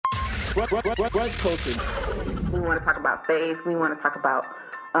Brunch Culture. We want to talk about faith. We want to talk about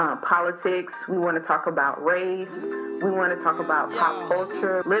politics. We want to talk about race. We want to talk about pop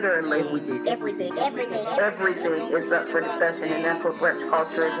culture. Literally, everything is up for discussion, and that's what brunch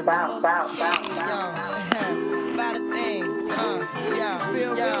culture is about. It's about a thing.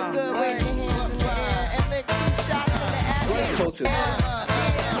 Feel real good. Wave your hands in the air and lick 2 shots in the air. Brunch Culture.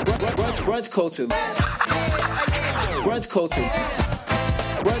 Brunch Culture. Brunch Culture.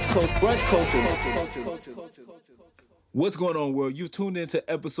 Brunch Culture. What's going on, world? You've tuned into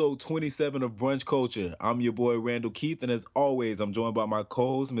episode 27 of Brunch Culture. I'm your boy, Randall Keith, and as always, I'm joined by my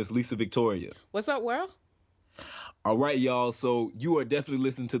co-host, Miss Lisa Victoria. What's up, world? All right, y'all. So you are definitely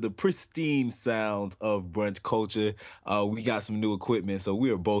listening to the pristine sounds of Brunch Culture. We got some new equipment, so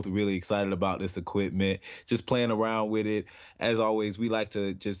we are both really excited about this equipment, just playing around with it. As always, we like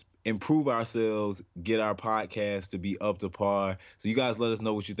to just improve ourselves, get our podcast to be up to par. So you guys let us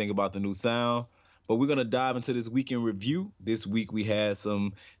know what you think about the new sound. But we're going to dive into this weekend review. This week we had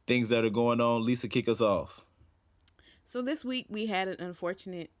some things that are going on. Lisa, kick us off. So this week we had an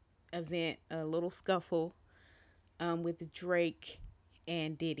unfortunate event, a little scuffle with Drake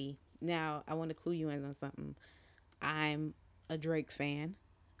and Diddy. Now, I want to clue you in on something. I'm a Drake fan.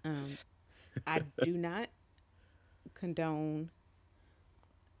 I do not condone,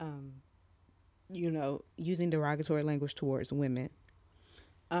 using derogatory language towards women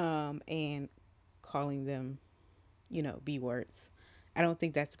and calling them, B words. I don't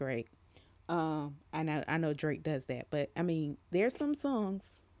think that's great. I know Drake does that, but I mean, there's some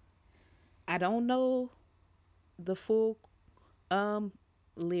songs. I don't know the full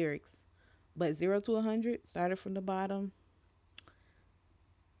lyrics, but 0 to 100 started from the bottom.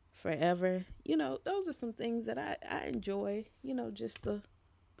 Forever, those are some things that I enjoy. Just the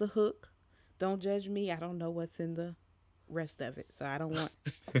hook. Don't judge me. I don't know what's in the rest of it, so I don't want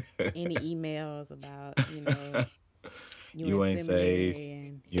any emails about you ain't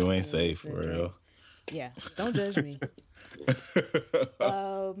safe. You ain't safe for real. Yeah, don't judge me.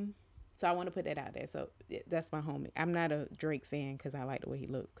 So I want to put that out there. So that's my homie. I'm not a Drake fan because I like the way he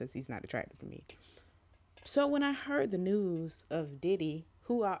looks, because he's not attractive to me. So when I heard the news of Diddy,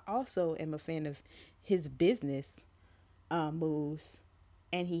 who I also am a fan of his business moves,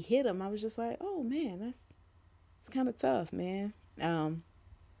 and he hit him, I was just like, oh man, it's kind of tough, man.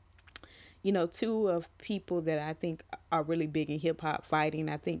 Two of people that I think are really big in hip hop fighting.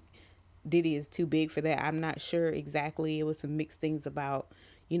 I think Diddy is too big for that. I'm not sure exactly. It was some mixed things about,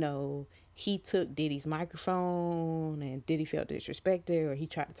 he took Diddy's microphone and Diddy felt disrespected, or he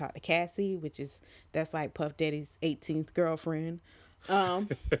tried to talk to Cassie, that's like Puff Daddy's 18th girlfriend.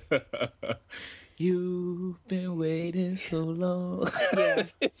 You've been waiting so long. Yeah.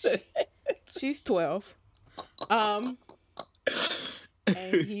 She's 12. And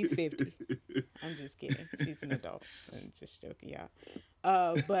he's 50. I'm just kidding. She's an adult. I'm just joking, y'all.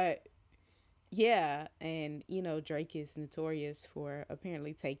 But yeah, and Drake is notorious for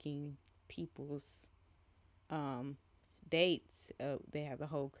apparently taking people's dates. They have the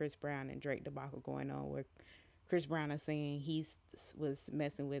whole Chris Brown and Drake debacle going on, where Chris Brown is saying he was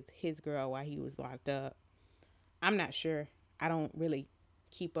messing with his girl while he was locked up. I'm not sure. I don't really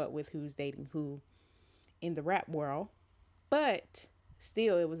keep up with who's dating who in the rap world, but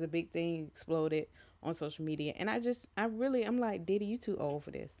still, it was a big thing, exploded on social media, and I'm like, Diddy, you too old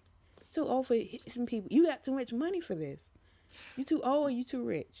for this. Too old for hitting people. You got too much money for this. You too old, or you too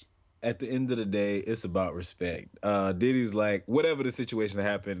rich. At the end of the day, it's about respect. Diddy's like, whatever the situation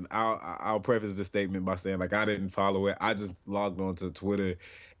happened, I'll preface this statement by saying, like, I didn't follow it. I just logged onto Twitter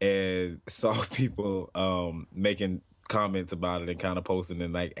and saw people making comments about it and kind of posting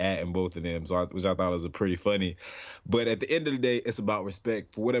and like adding both of them, which I thought was pretty funny. But at the end of the day, it's about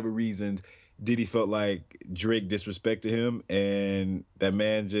respect. For whatever reasons, Diddy felt like Drake disrespected him, and that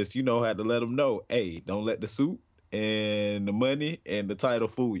man just, had to let him know, hey, don't let the suit and the money and the title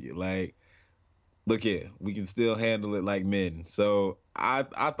fool you. Like, look here, we can still handle it like men. So I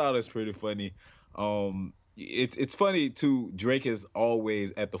thought it's pretty funny. It's funny too. Drake is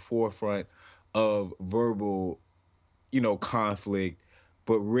always at the forefront of verbal, conflict,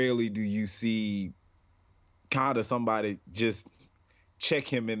 but rarely do you see kind of somebody just check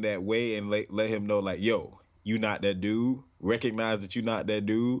him in that way and let him know, like, yo, you not that dude. Recognize that you're not that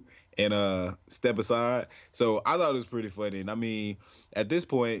dude, and step aside. So I thought it was pretty funny. And I mean, at this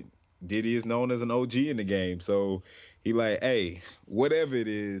point, Diddy is known as an OG in the game. So he like, hey, whatever it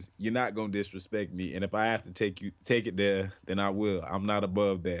is, you're not gonna disrespect me. And if I have to take it there, then I will. I'm not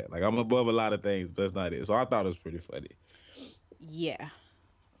above that. Like, I'm above a lot of things, but that's not it. So I thought it was pretty funny. Yeah.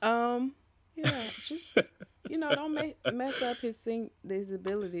 Yeah. Don't mess up his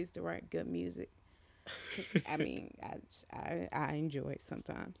abilities to write good music. Cause I mean, I enjoy it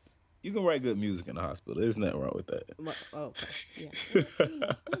sometimes. You can write good music in the hospital. There's nothing wrong with Well, okay, yeah. Well,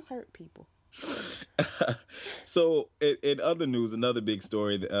 that. don't hurt people. So, in other news, another big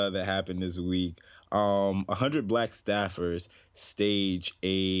story that happened this week. 100 black staffers stage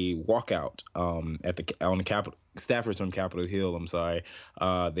a walkout at the on the Capitol. Staffers from Capitol Hill. I'm sorry.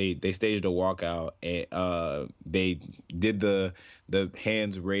 They staged a walkout and they did the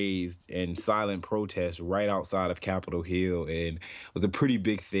hands raised and silent protest right outside of Capitol Hill, and it was a pretty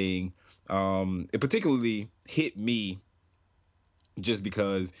big thing. It particularly hit me just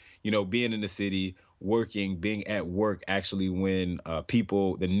because being in the city, working, being at work, actually, when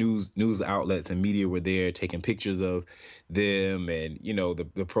people, the news outlets and media were there taking pictures of them, and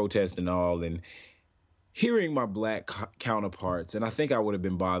the protest and all, and hearing my black counterparts. And I think I would have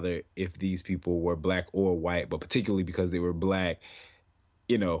been bothered if these people were black or white, but particularly because they were black,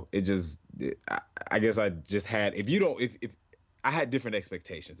 it just, I guess I just had, if you don't, if I had different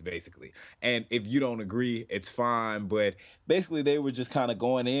expectations, basically. And if you don't agree, it's fine. But basically, they were just kind of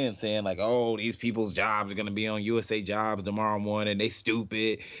going in saying, like, oh, these people's jobs are going to be on USA Jobs tomorrow morning. They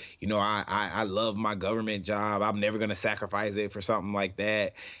stupid. I love my government job. I'm never going to sacrifice it for something like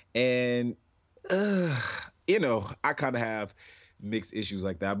that. And, uh, I kind of have mixed issues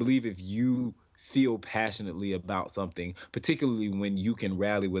like that. I believe if you feel passionately about something, particularly when you can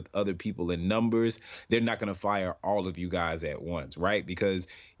rally with other people in numbers, they're not going to fire all of you guys at once, right? Because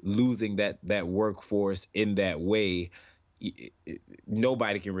losing that workforce in that way,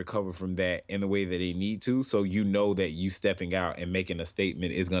 nobody can recover from that in the way that they need to. So that you stepping out and making a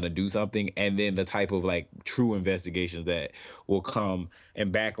statement is going to do something, and then the type of like true investigations that will come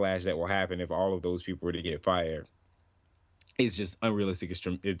and backlash that will happen if all of those people were to get fired, it's just unrealistic.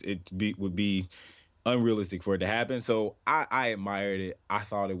 Would be unrealistic for it to happen. So I admired it. I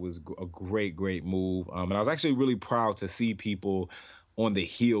thought it was a great move. And I was actually really proud to see people on the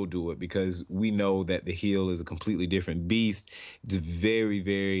Hill do it, because we know that the Hill is a completely different beast. It's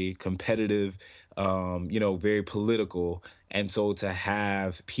very competitive, very political. And so to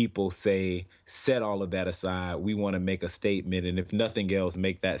have people say, set all of that aside, we want to make a statement. And if nothing else,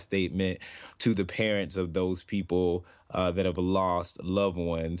 make that statement to the parents of those people that have lost loved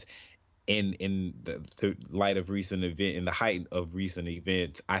ones in the light of recent event, in the height of recent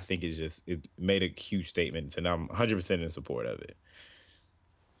events. I think it made a huge statement, and I'm 100% in support of it.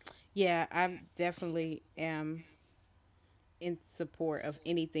 Yeah, I definitely am in support of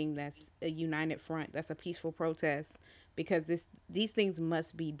anything that's a united front, that's a peaceful protest, because these things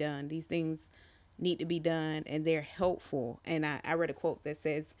must be done. These things need to be done, and they're helpful. And I read a quote that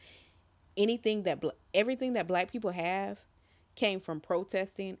says, everything that black people have came from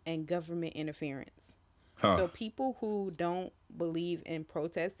protesting and government interference. Huh. So people who don't believe in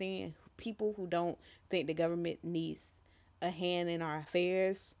protesting, people who don't think the government needs a hand in our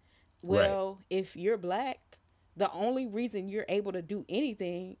affairs, Right. well, if you're black, the only reason you're able to do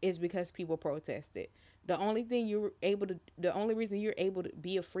anything is because people protested. The only reason you're able to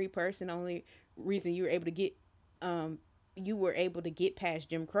be a free person, the only reason you're able to get, um, you were able to get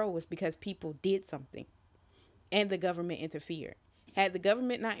past Jim Crow was because people did something and the government interfered. Had the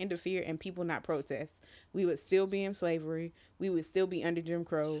government not interfered and people not protest, we would still be in slavery. We would still be under Jim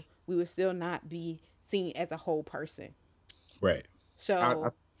Crow. We would still not be seen as a whole person. Right. I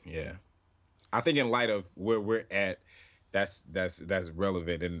So, yeah. I think in light of where we're at, that's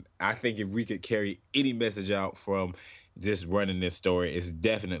relevant. And I think if we could carry any message out from this running this story, it's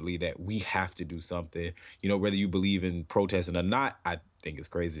definitely that we have to do something. Whether you believe in protesting or not, I think it's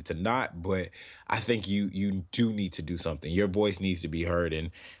crazy to not, but I think you do need to do something. Your voice needs to be heard, and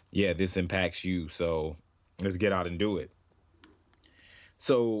yeah, this impacts you. So let's get out and do it.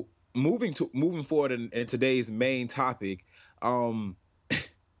 So moving forward in today's main topic, um,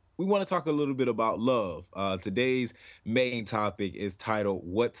 we want to talk a little bit about love. Today's main topic is titled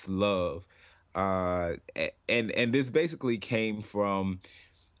 "What's Love," and this basically came from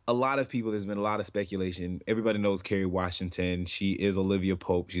a lot of people. There's been a lot of speculation. Everybody knows Kerry Washington. She is Olivia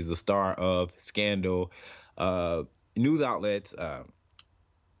Pope. She's the star of Scandal. Uh, News outlets,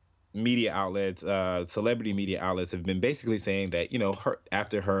 media outlets, celebrity media outlets have been basically saying that her,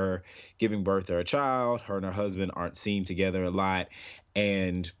 after her giving birth to her child, her and her husband aren't seen together a lot,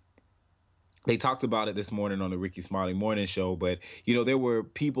 and they talked about it this morning on the Ricky Smiley Morning Show. But there were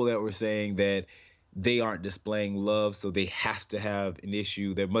people that were saying that they aren't displaying love, so they have to have an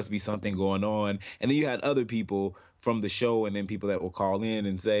issue. There must be something going on. And then you had other people from the show, and then people that will call in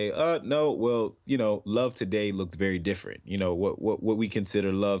and say, no, well, love today looks very different. What we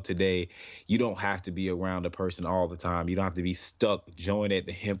consider love today, you don't have to be around a person all the time. You don't have to be stuck joined at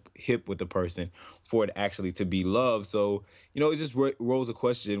the hip with the person for it actually to be love. So, it just rose a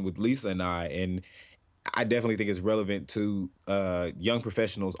question with Lisa and I definitely think it's relevant to young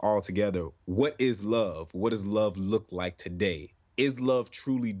professionals altogether. What is love? What does love look like today? Is love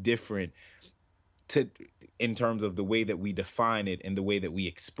truly different to in terms of the way that we define it and the way that we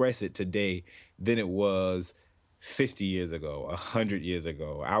express it today than it was 50 years ago, 100 years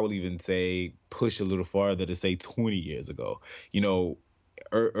ago? I would even say push a little farther to say 20 years ago.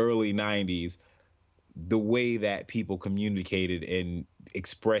 Early 90s, the way that people communicated and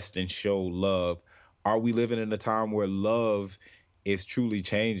expressed and showed love. Are we living in a time where love is truly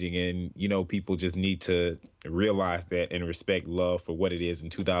changing, and people just need to realize that and respect love for what it is in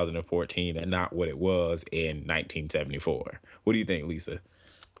 2014 and not what it was in 1974? What do you think, Lisa?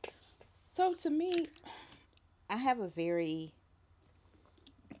 So to me, I have a very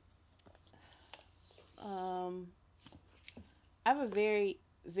um I have a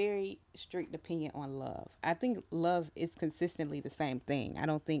very strict opinion on love. I think love is consistently the same thing. I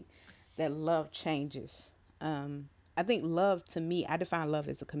don't think that love changes. I think love, to me, I define love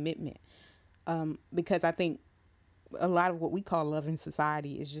as a commitment. Because I think a lot of what we call love in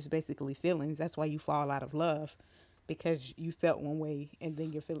society is just basically feelings. That's why you fall out of love, because you felt one way and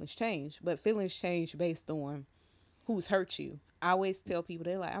then your feelings change. But feelings change based on who's hurt you. I always tell people,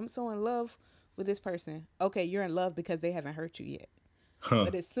 they're like, I'm so in love with this person. Okay, you're in love because they haven't hurt you yet. Huh.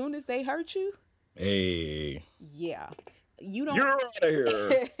 But as soon as they hurt you, Hey, yeah, you you're don't. out of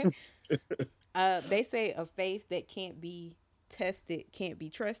here. They say a faith that can't be tested can't be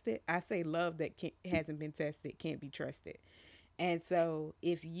trusted. I say love that hasn't been tested can't be trusted. And so,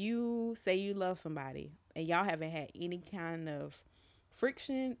 if you say you love somebody and y'all haven't had any kind of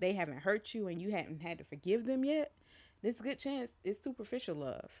friction, they haven't hurt you, and you haven't had to forgive them yet, there's a good chance it's superficial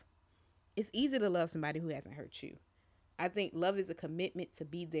love. It's easy to love somebody who hasn't hurt you. I think love is a commitment to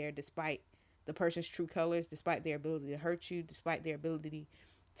be there despite the person's true colors, despite their ability to hurt you, despite their ability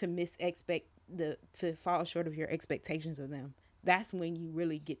to misexpect to fall short of your expectations of them. That's when you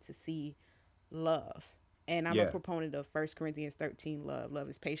really get to see love. And I'm a Yeah, proponent of 1 Corinthians 13 love. Love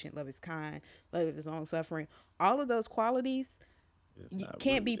is patient, love is kind, love is long suffering. All of those qualities it's not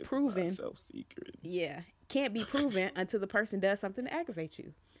can't rude. be It's not proven. self-secret. Yeah, can't be proven until the person does something to aggravate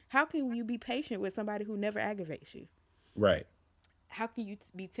you. How can you be patient with somebody who never aggravates you? Right. How can you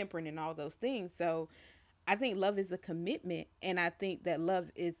be temperate in all those things? So I think love is a commitment, and I think that love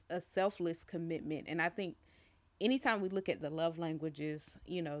is a selfless commitment. And I think anytime we look at the love languages,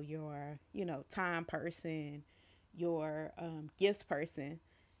 your time person, your gifts person,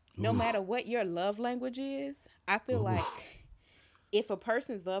 no Ooh. matter what your love language is, I feel Ooh. like if a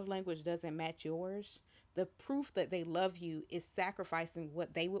person's love language doesn't match yours, the proof that they love you is sacrificing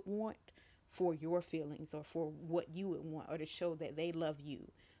what they would want for your feelings or for what you would want, or to show that they love you.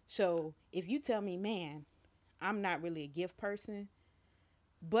 So if you tell me, man, I'm not really a gift person,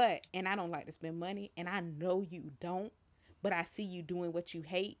 but and I don't like to spend money, and I know you don't, but I see you doing what you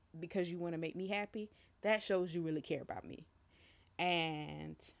hate because you want to make me happy, that shows you really care about me.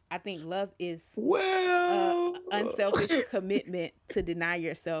 And I think love is Well, unselfish commitment to deny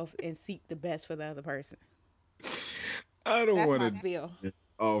yourself and seek the best for the other person. I don't That's want my to spiel. get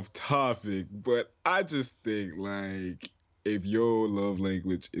off topic, but I just think like if your love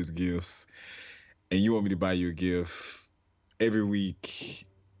language is gifts and you want me to buy you a gift every week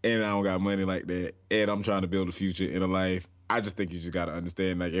and I don't got money like that and I'm trying to build a future in a life, I just think you just got to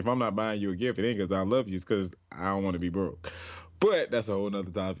understand like if I'm not buying you a gift, it ain't because I love you, it's because I don't want to be broke. But that's a whole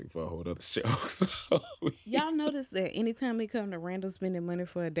nother topic for a whole nother show. So Y'all notice that anytime we come to Randall spending money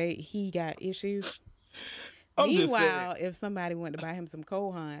for a date, he got issues. I'm just saying. Meanwhile, if somebody wanted to buy him some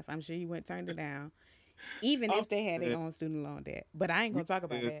cold Hans, I'm sure he wouldn't turn it down, even I'm if they had their saying own student loan debt. But I ain't we gonna talk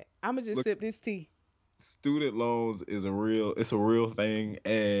about can that. I'm gonna just look. sip this tea. Student loans is it's a real thing,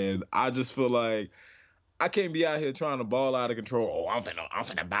 and I just feel like I can't be out here trying to ball out of control. Oh, I'm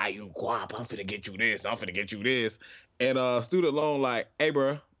finna buy you guap. I'm finna get you this. I'm finna get you this. And student loan, like, hey,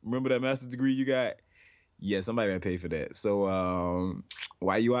 bro, remember that master's degree you got? Yeah, somebody gotta pay for that. So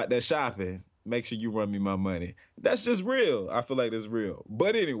while you out there shopping, make sure you run me my money. That's just real. I feel like that's real.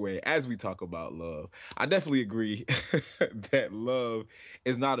 But anyway, as we talk about love, I definitely agree that love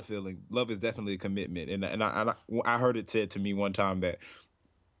is not a feeling. Love is definitely a commitment. And I heard it said to me one time that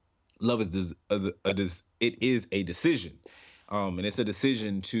love is it is a decision, and it's a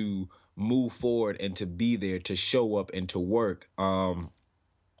decision to move forward and to be there, to show up and to work.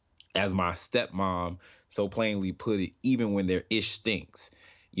 As my stepmom so plainly put it, even when their ish stinks.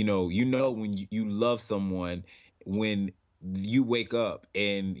 When you love someone, when you wake up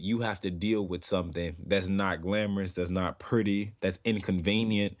and you have to deal with something that's not glamorous, that's not pretty, that's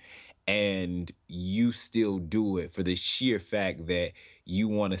inconvenient, and you still do it for the sheer fact that you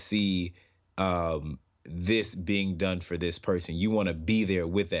want to see this being done for this person. You want to be there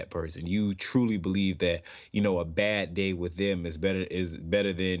with that person. You truly believe that a bad day with them is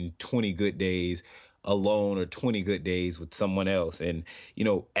better than 20 good days alone, or 20 good days with someone else. And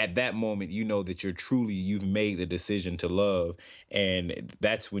at that moment, that you've made the decision to love, and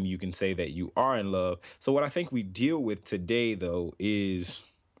that's when you can say that you are in love. So what I think we deal with today, though, is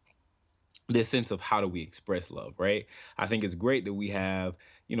this sense of how do we express love, right? I think it's great that we have,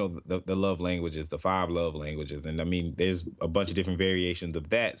 the love languages, the 5 love languages. And I mean, there's a bunch of different variations of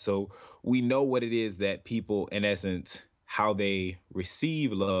that. So we know what it is that people, in essence, how they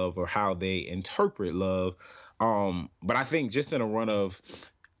receive love or how they interpret love. But I think just in a run of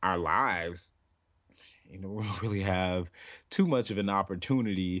our lives, we don't really have too much of an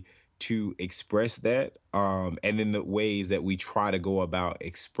opportunity to express that. And then the ways that we try to go about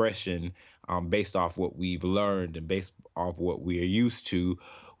expression, based off what we've learned and based off what we are used to,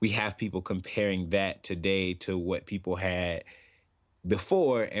 we have people comparing that today to what people had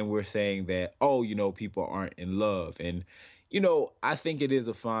before, and we're saying that, oh, people aren't in love. And I think it is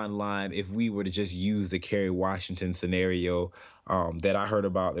a fine line if we were to just use the Kerry Washington scenario, that I heard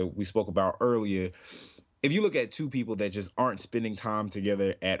about, that we spoke about earlier. If you look at two people that just aren't spending time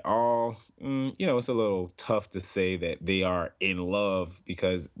together at all, it's a little tough to say that they are in love,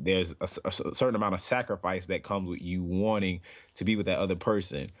 because there's a certain amount of sacrifice that comes with you wanting to be with that other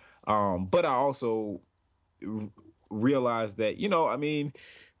person. But I also r- realize that, I mean,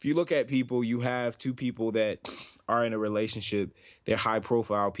 if you look at people, you have two people that are in a relationship. They're high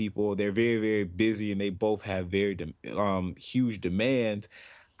profile people. They're very, very busy, and they both have very huge demands.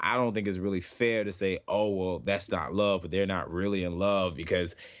 I don't think it's really fair to say, oh, well, that's not love, but they're not really in love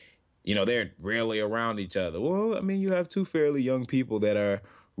because, they're rarely around each other. Well, I mean, you have two fairly young people that are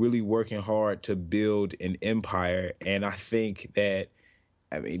really working hard to build an empire. And I think that,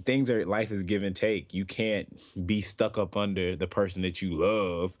 I mean, life is give and take. You can't be stuck up under the person that you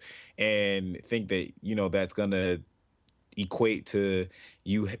love and think that, that's going to equate to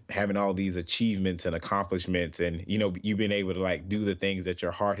you having all these achievements and accomplishments, and you being able to like do the things that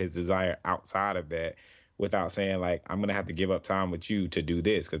your heart has desired outside of that, without saying like, I'm gonna have to give up time with you to do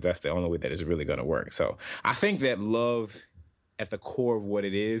this, because that's the only way that it's really gonna work. So I think that love, at the core of what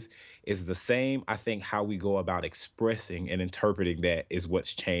it is the same. I think how we go about expressing and interpreting that is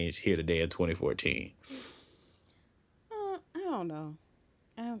what's changed here today in 2014. I don't know.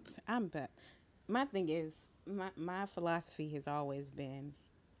 I'm but my thing is, my philosophy has always been,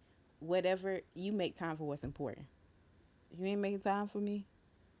 whatever you make time for, what's important. If you ain't making time for me,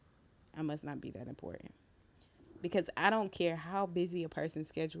 I must not be that important. Because I don't care how busy a person's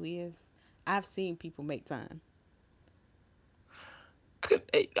schedule is. I've seen people make time.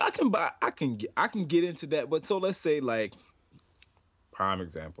 I can get into that. But so let's say, like, prime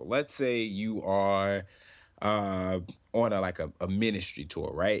example, let's say you are uh on a ministry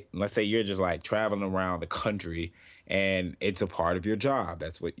tour, right? Let's say you're just like traveling around the country, and it's a part of your job.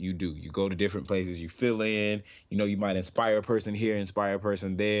 That's what you do. You go to different places, you fill in, you might inspire a person here, inspire a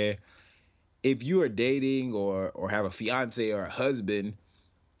person there. If you are dating or have a fiance or a husband,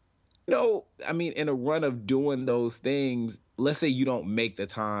 I mean, in a run of doing those things, let's say you don't make the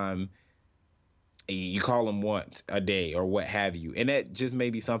time, you call them once a day or what have you, and that just may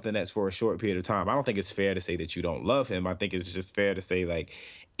be something that's for a short period of time. I don't think it's fair to say that you don't love him. I think it's just fair to say, like,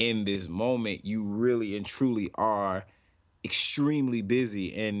 in this moment you really and truly are extremely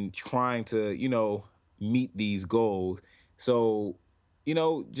busy and trying to meet these goals. So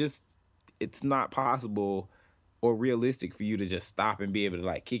just, it's not possible or realistic for you to just stop and be able to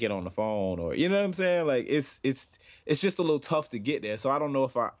like kick it on the phone, or you know what I'm saying? Like, it's just a little tough to get there. So I don't know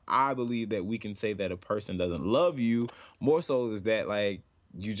if I believe that we can say that a person doesn't love you. More so is that, like,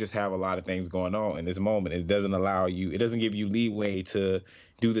 you just have a lot of things going on in this moment. It doesn't give you leeway to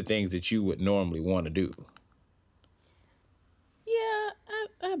do the things that you would normally want to do. Yeah,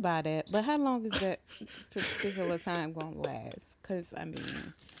 I buy that. But how long is that particular time gonna last? Cause I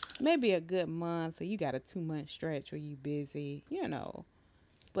mean, maybe a good month, so you got a 2 month stretch where you busy.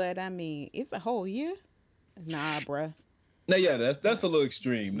 But I mean, it's a whole year. Nah, bruh. Now, yeah, that's Nah. a little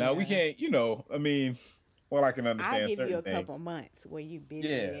extreme. Now we Yeah. can't, I mean, well, I can I'll understand give you certain a couple things. months where you busy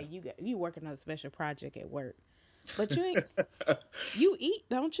Yeah. and you working on a special project at work. But you ain't, you eat,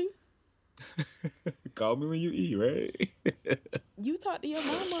 don't you? Call me when you eat, right? You talk to your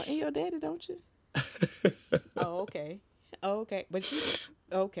mama and your daddy, don't you? Oh, okay. Oh, okay. But you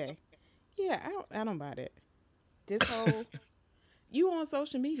okay. Yeah, I don't buy that. This whole you on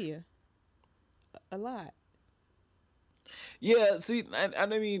social media a lot. Yeah, see, and I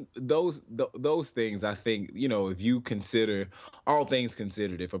mean those things. I think if you consider all things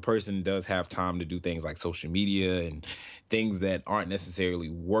considered, if a person does have time to do things like social media and things that aren't necessarily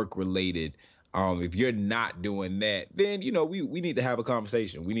work related, if you're not doing that, then we need to have a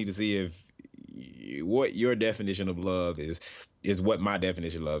conversation. We need to see if what your definition of love is what my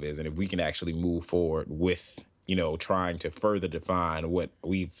definition of love is, and if we can actually move forward with trying to further define what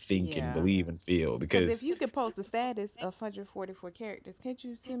we think and Yeah. believe and feel Because if because. you could post a status of 144 characters, can't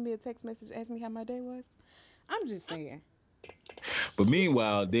you send me a text message, ask me how my day was? I'm just saying. But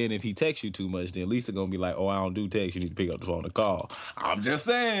meanwhile, then if he texts you too much, then Lisa gonna be like, "Oh, I don't do text. You need to pick up the phone and call." I'm just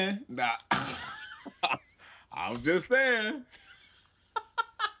saying. Nah, I'm just saying.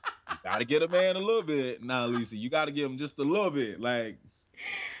 You gotta get a man a little bit. Nah, Lisa, you gotta give him just a little bit. Like,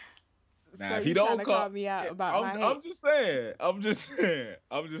 now So if he you trying don't to call, call me out about I'm my hate? I'm just saying. I'm just saying.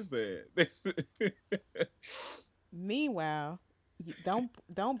 I'm just saying. Meanwhile,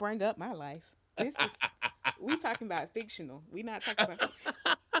 don't bring up my life. This is we talking about fictional. We not talking about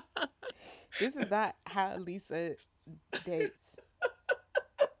this is not how Lisa dates.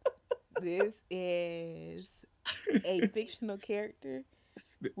 This is a fictional character.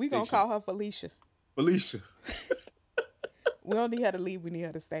 We gonna Fiction. call her Felicia. Felicia. We don't need her to leave. We need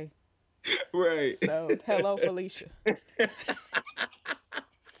her to stay. Right. So hello, Felicia.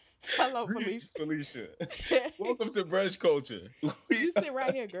 Hello, Felicia. Greetings, Felicia. Welcome to Brunch Culture. We You sit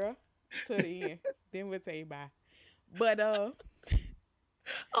right here, girl, to the end. Then we'll tell you bye. But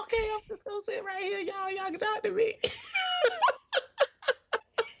Okay, I'm just gonna sit right here, y'all. Y'all can talk to me.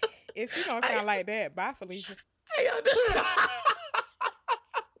 if she don't How sound like that, bye, Felicia. y'all doing?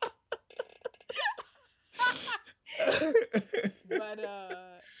 But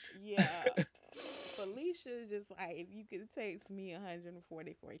yeah, Felicia is just like if you could text me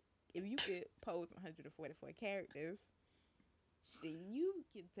 144, if you could post 144 characters, then you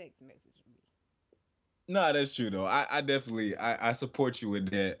can text message me. Nah, that's true though. I definitely I support you in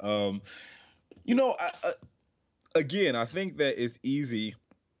that. Again, I think that it's easy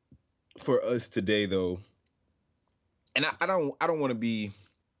for us today though, and I don't want to be.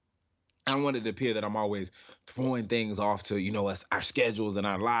 I don't want it to appear that I'm always throwing things off to us our schedules and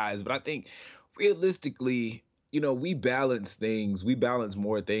our lives, but I think realistically, we balance things. We balance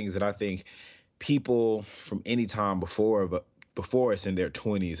more things that I think people from any time before, but before us in their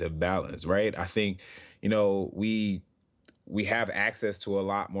 20s have balanced, right? I think we have access to a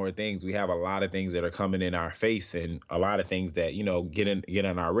lot more things. We have a lot of things that are coming in our face and a lot of things that get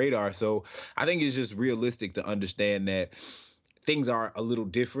on our radar. So I think it's just realistic to understand that things are a little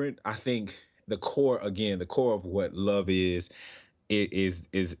different. I think the core of what love is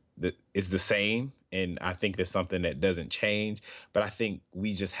the same, and I think that's something that doesn't change. But I think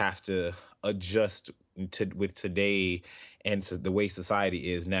we just have to adjust to with today and the way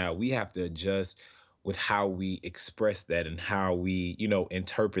society is now. We have to adjust with how we express that and how we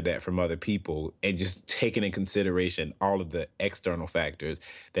interpret that from other people, and just taking in consideration all of the external factors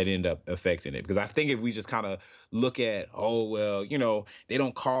that end up affecting it. Because I think if we just kind of look at, oh well, they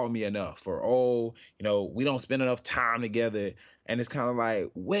don't call me enough, or oh, we don't spend enough time together. And it's kind of like,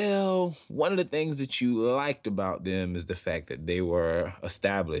 well, one of the things that you liked about them is the fact that they were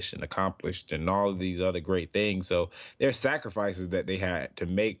established and accomplished and all of these other great things. So there are sacrifices that they had to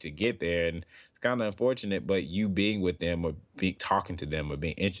make to get there. And it's kind of unfortunate, but you being with them or talking to them or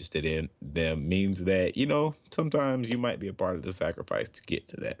being interested in them means that, sometimes you might be a part of the sacrifice to get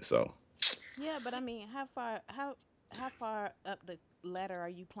to that. So, Yeah, but I mean, how far up the ladder are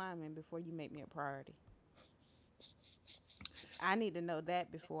you climbing before you make me a priority? I need to know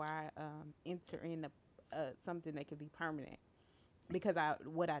that before I enter in something that could be permanent. Because I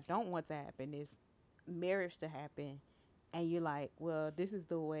what I don't want to happen is marriage to happen, and you're like, well, this is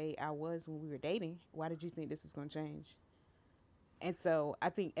the way I was when we were dating. Why did you think this was going to change? And so I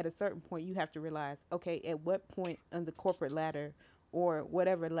think at a certain point you have to realize, okay, at what point on the corporate ladder or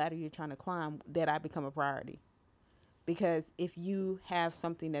whatever ladder you're trying to climb that I become a priority. Because if you have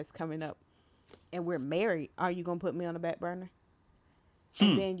something that's coming up and we're married, are you going to put me on the back burner? And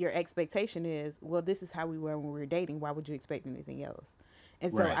hmm, then your expectation is, well, this is how we were when we were dating. Why would you expect anything else?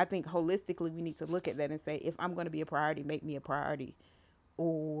 And so right. I think holistically, we need to look at that and say, if I'm going to be a priority, make me a priority.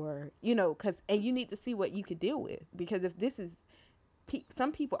 Or, and you need to see what you could deal with. Because if this is,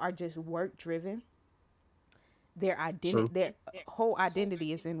 some people are just work driven, their True. whole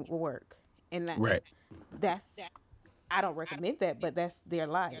identity is in work. and Right. that's I don't recommend that, but that's their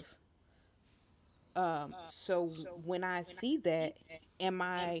life. So when I see that, am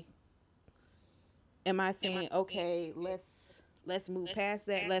I saying, okay, let's move past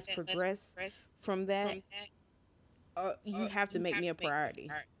that, let's progress from that? You have to make me a priority,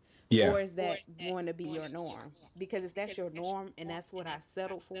 Yeah. or is that going to be your norm? Because if that's your norm and that's what I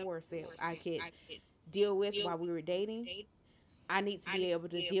settled for, or said I could deal with while we were dating, I need to be able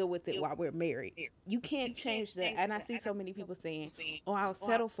to deal with it while we're married. You can't change that. And I see so many people saying, "Oh, I'll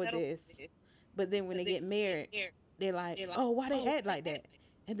settle for this," but then when they get married, they're like, "Oh, why they act like that?"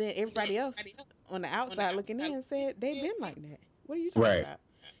 And then everybody else on the outside looking in said they've been like that. What are you talking Right. about?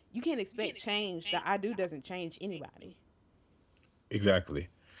 You can't expect change. The I do doesn't change anybody. Exactly.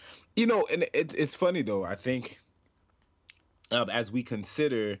 And it's funny though. I think as we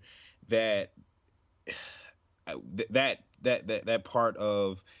consider that that part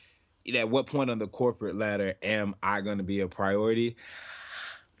of at what point on the corporate ladder am I going to be a priority?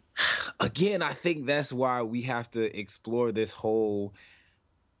 Again, I think that's why we have to explore this whole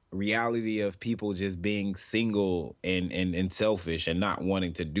reality of people just being single and selfish and not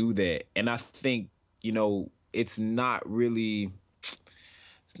wanting to do that. And I think, it's not really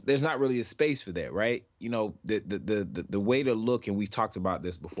there's not really a space for that, right? The way to look, and we've talked about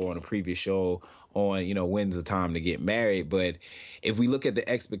this before on a previous show on, when's the time to get married. But if we look at the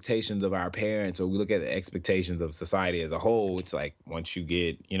expectations of our parents, or we look at the expectations of society as a whole, it's like once you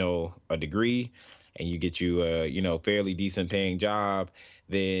get, a degree and you get you a, fairly decent paying job,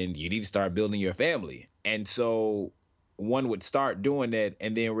 then you need to start building your family. And so one would start doing that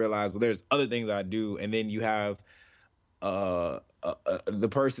and then realize, well, there's other things I do. And then you have the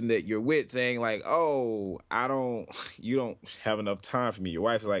person that you're with saying like, oh, I don't you don't have enough time for me. Your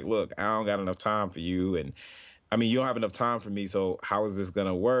wife's like, look, I don't got enough time for you, and I mean, you don't have enough time for me, so how is this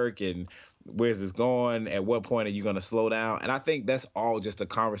gonna work, and where's this going? At what point are you gonna slow down? And I think that's all just a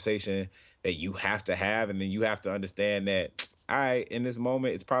conversation that you have to have, and then you have to understand that in this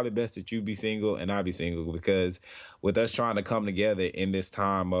moment, it's probably best that you be single and I be single, because with us trying to come together in this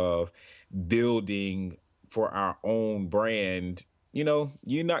time of building for our own brand,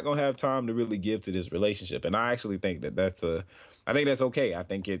 you're not gonna have time to really give to this relationship. And I actually think I think that's okay. I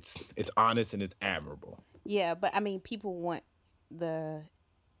think it's honest and it's admirable. Yeah, but I mean, people want the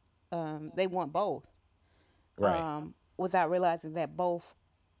they want both, Right. without realizing that both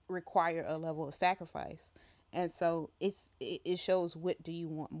require a level of sacrifice. And so it shows, what do you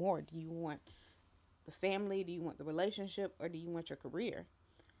want more? Do you want the family? Do you want the relationship? Or do you want your career?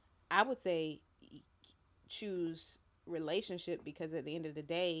 I would say choose relationship, because at the end of the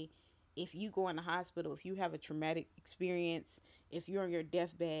day, if you go in the hospital, if you have a traumatic experience, if you're on your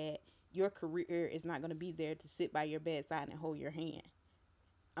deathbed, your career is not going to be there to sit by your bedside and hold your hand.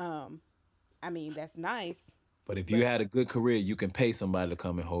 Um, I mean, that's nice, But if you but had a good career, you can pay somebody to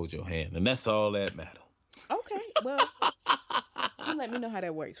come and hold your hand, and that's all that matters. okay. Well, you let me know how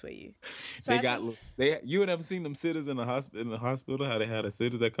that works for you. So They I got think, little. You would ever seen them sitters in the hospital? In the hospital, how they had the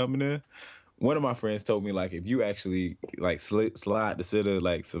sitters that come in there. One of my friends told me like if you actually like slide the sitter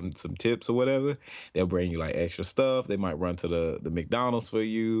like some tips or whatever, they'll bring you like extra stuff. They might run to the McDonald's for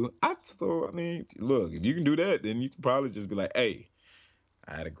you. I mean, look, if you can do that, then you can probably just be like, hey,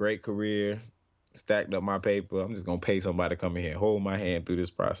 I had a great career, stacked up my paper. I'm just gonna pay somebody to come in here and hold my hand through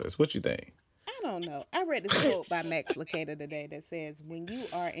this process. What you think? I don't know. I read this quote by Max Lucado today that says, "When you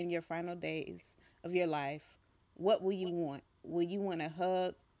are in your final days of your life, what will you want? Will you want to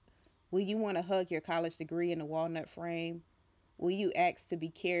hug? Will you want to hug your college degree in a walnut frame? Will you ask to be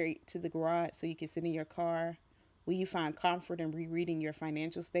carried to the garage so you can sit in your car? Will you find comfort in rereading your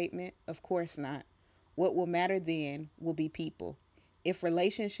financial statement? Of course not. What will matter then will be people. If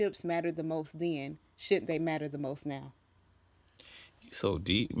relationships matter the most then, shouldn't they matter the most now?" You so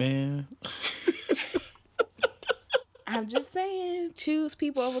deep, man. I'm just saying, choose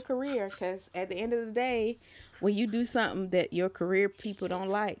people over career, because at the end of the day, when you do something that your career people don't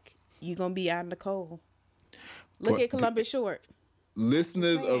like, you're going to be out in the cold. Look But at Columbus Short. I'm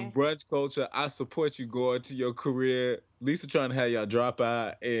just listeners of saying. Brunch Culture, I support you going to your career. Lisa trying to have y'all drop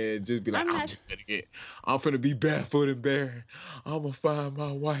out and just be like, I'm not. I'm finna be barefoot and bare. I'm gonna find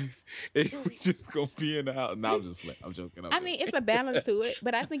my wife. And we just gonna be in the house. No, I'm just playing. I'm joking. I'm I mean, it's joking. a balance to it,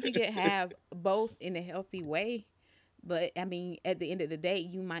 but I think you can have both in a healthy way. But I mean, at the end of the day,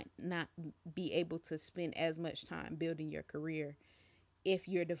 you might not be able to spend as much time building your career if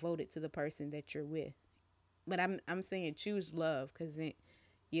you're devoted to the person that you're with. But I'm saying choose love, because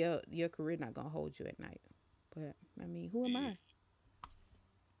your career not gonna hold you at night. But I mean, who am Yeah. I?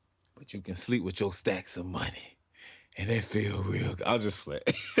 But you can sleep with your stacks of money. and they feel real good. I'll just play.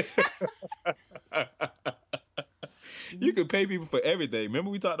 You can pay people for everything.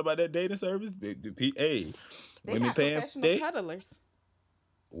 Remember we talked about that dating service? Hey, They women got paying for professional date. cuddlers.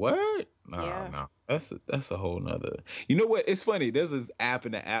 What? No, Yeah, no. That's a whole nother. You know what? It's funny. There's this app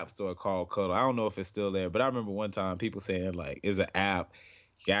in the App Store called Cuddle. I don't know if it's still there, but I remember one time people saying like, "Is an app."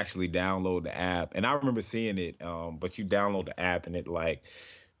 You actually download the app, and I remember seeing it. But you download the app, and it like,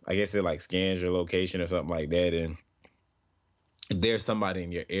 I guess it like scans your location or something like that, and if there's somebody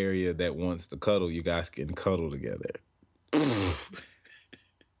in your area that wants to cuddle, you guys can cuddle together.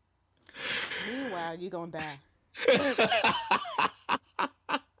 meanwhile, you gonna die.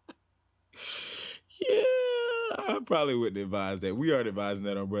 Yeah, I probably wouldn't advise that. We aren't advising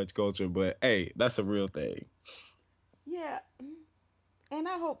that on Brunch Culture, but hey, that's a real thing. Yeah, and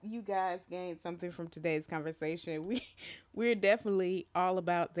I hope you guys gained something from today's conversation. We're definitely all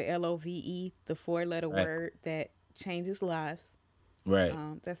about the LOVE, the four-letter Right. word that changes lives. Right.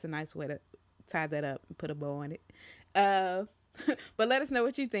 That's a nice way to tie that up and put a bow on it. Uh, but let us know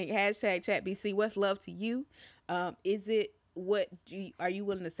what you think. Hashtag ChatBC. What's love to you? Is it are you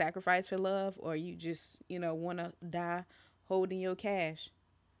willing to sacrifice for love, or you just want to die holding your cash?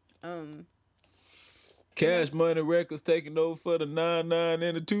 Um, you know. Cash Money Records taking over for the 99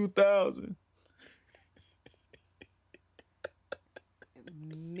 and the 2000.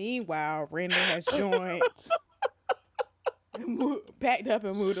 Meanwhile, Randall has joined, packed up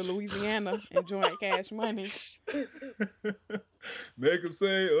and moved to Louisiana and joined Cash Money. Make them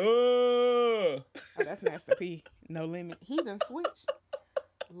say, oh. Oh, that's Master P. No limit. He done switched.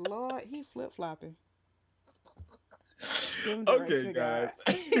 Lord, he flip flopping. Give him Okay, direction, guys. God.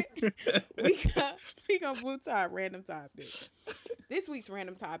 we got we gonna move to our random topic. This week's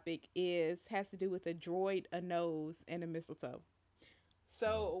random topic has to do with a droid, a nose, and a mistletoe.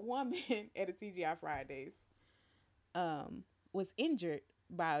 So, a woman at a TGI Fridays um was injured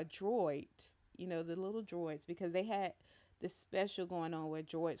by a droid. You know, the little droids, because they had this special going on where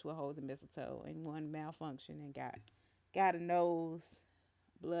droids would hold the mistletoe, and one malfunctioned and got a nose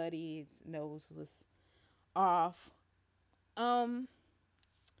bloody. His nose was off. Um,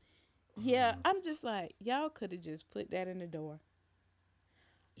 yeah, I'm just like, y'all could have just put that in the door.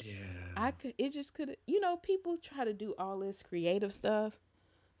 Yeah. I could, it just could have, people try to do all this creative stuff.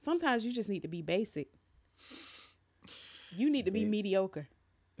 Sometimes you just need to be basic. You need to be Ba- mediocre.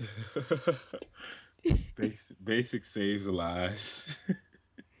 basic saves lives.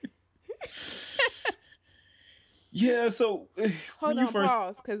 Yeah, so when Hold you on, first.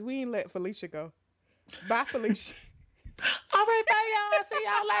 pause, because we ain't let Felicia go. Bye, Felicia. All right, bye, y'all. See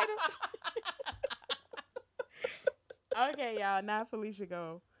y'all later. Okay, y'all, now Felicia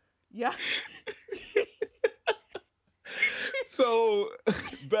go. Yeah. So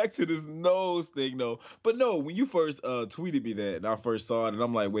back to this nose thing though. But no, when you first tweeted me that and I first saw it and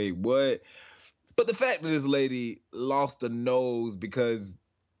I'm like, wait, what? But the fact that this lady lost a nose because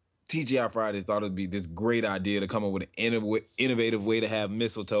TGI Fridays thought it'd be this great idea to come up with an innovative way to have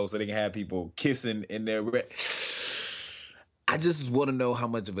mistletoe so they can have people kissing in their I just want to know how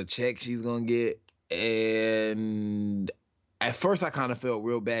much of a check she's gonna get. And at first I kind of felt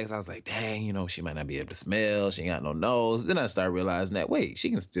real bad because I was like, dang, she might not be able to smell. She ain't got no nose. Then I started realizing that, wait, she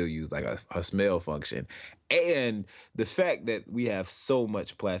can still use like a smell function. And the fact that we have so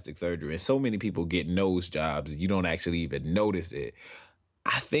much plastic surgery and so many people get nose jobs, you don't actually even notice it.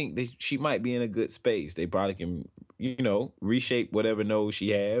 I think that she might be in a good space. They probably can, reshape whatever nose she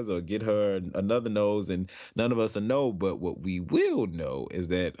has or get her another nose, and none of us will know. But what we will know is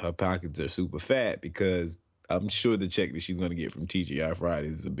that her pockets are super fat because I'm sure the check that she's going to get from TGI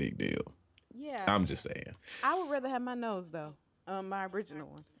Fridays is a big deal. Yeah, I'm just saying. I would rather have my nose though. My original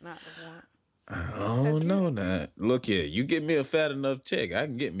one, not the one. I Cause don't know that. Look here, you get me a fat enough check, I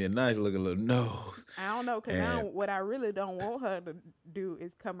can get me a nice looking little nose. I don't know, cause And what I really don't want her to do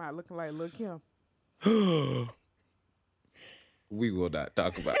is come out looking like Lil Kim. we will not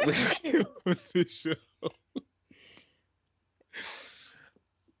talk about this on this show.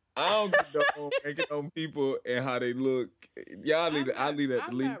 I don't condone ranking on people and how they look. Y'all leave I leave that to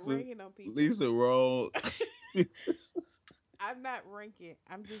I'm not Lisa. ranking on people. Lisa wrong. I'm not ranking.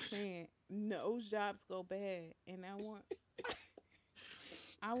 I'm just saying nose jobs go bad, and I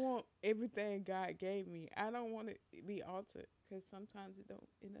want everything God gave me. I don't want it to be altered because sometimes it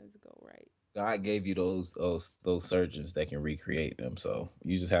doesn't go right. God gave you those surgeons that can recreate them. So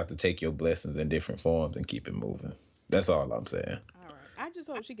you just have to take your blessings in different forms and keep it moving. That's all I'm saying. All right. I just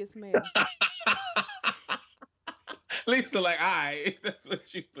hope she can smell. Lisa, like, all right, if that's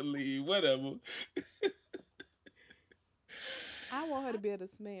what you believe, whatever. I want her to be able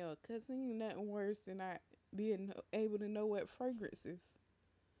to smell, cause ain't nothing worse than not being able to know what fragrances.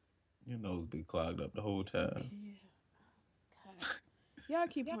 Your nose be clogged up the whole time. Yeah, God. Y'all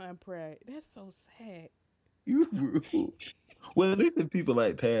keep her in prayer. That's so sad. You rude. Well, at least if people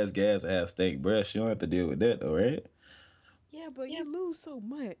like pass gas and have stank breath, you don't have to deal with that though, right? Yeah, but you lose so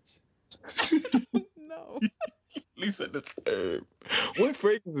much. No. Lisa disturbed. What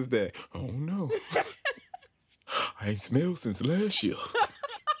fragrance is that? Oh no. I ain't smelled since last year.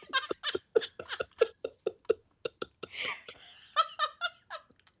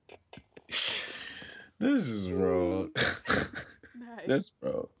 This is wrong. Ooh, nice. That's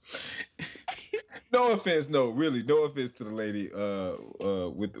wrong. No offense, no, really, no offense to the lady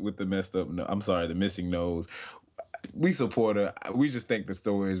with the messed up no, I'm sorry, the missing nose. We support her. We just think the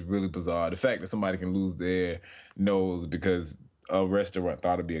story is really bizarre. The fact that somebody can lose their nose because a restaurant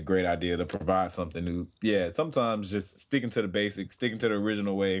thought it'd be a great idea to provide something new. Yeah, sometimes just sticking to the basics, sticking to the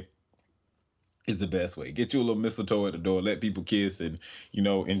original way is the best way. Get you a little mistletoe at the door, let people kiss, and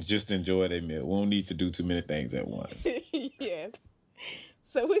and just enjoy their meal. We don't need to do too many things at once. Yes.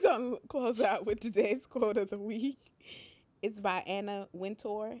 So we're gonna close out with today's quote of the week. It's by Anna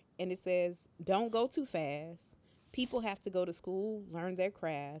Wintour, and it says, "Don't go too fast. People have to go to school, learn their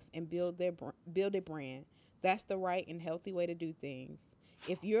craft, and build a brand. That's the right and healthy way to do things.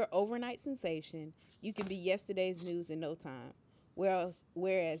 If you're an overnight sensation, you can be yesterday's news in no time. Whereas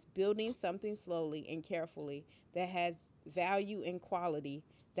building something slowly and carefully that has value and quality,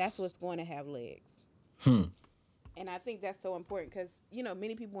 that's what's going to have legs." Hmm. And I think that's so important because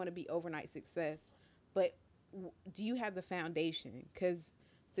many people want to be overnight success, but do you have the foundation? Because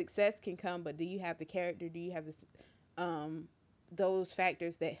success can come, but do you have the character? Do you have this um those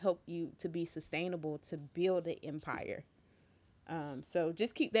factors that help you to be sustainable to build an empire? So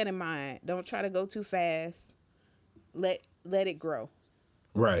just keep that in mind. Don't try to go too fast. Let it grow.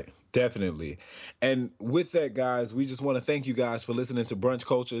 Right, definitely. And with that, guys, we just want to thank you guys for listening to Brunch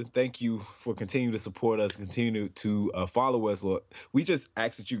Culture. Thank you for continuing to support us, continue to follow us. Lord. We just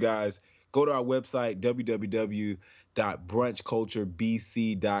ask that you guys go to our website,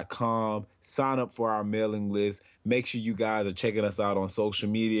 www.brunchculturebc.com, sign up for our mailing list. Make sure you guys are checking us out on social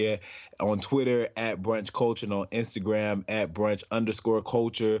media, on Twitter at Brunch Culture, and on Instagram at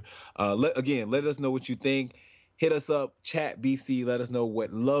Brunch_culture. Let us know what you think. Hit us up, chat BC. Let us know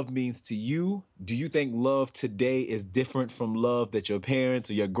what love means to you. Do you think love today is different from love that your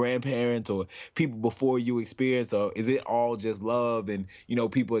parents or your grandparents or people before you experienced? Or is it all just love and,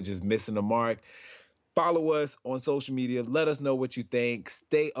 people are just missing the mark? Follow us on social media. Let us know what you think.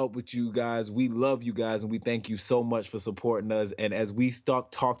 Stay up with you guys. We love you guys and we thank you so much for supporting us. And as we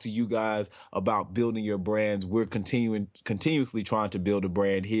start talk to you guys about building your brands, we're continuously trying to build a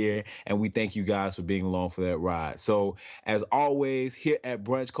brand here. And we thank you guys for being along for that ride. So as always, here at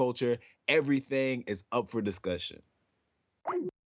Brunch Culture, everything is up for discussion.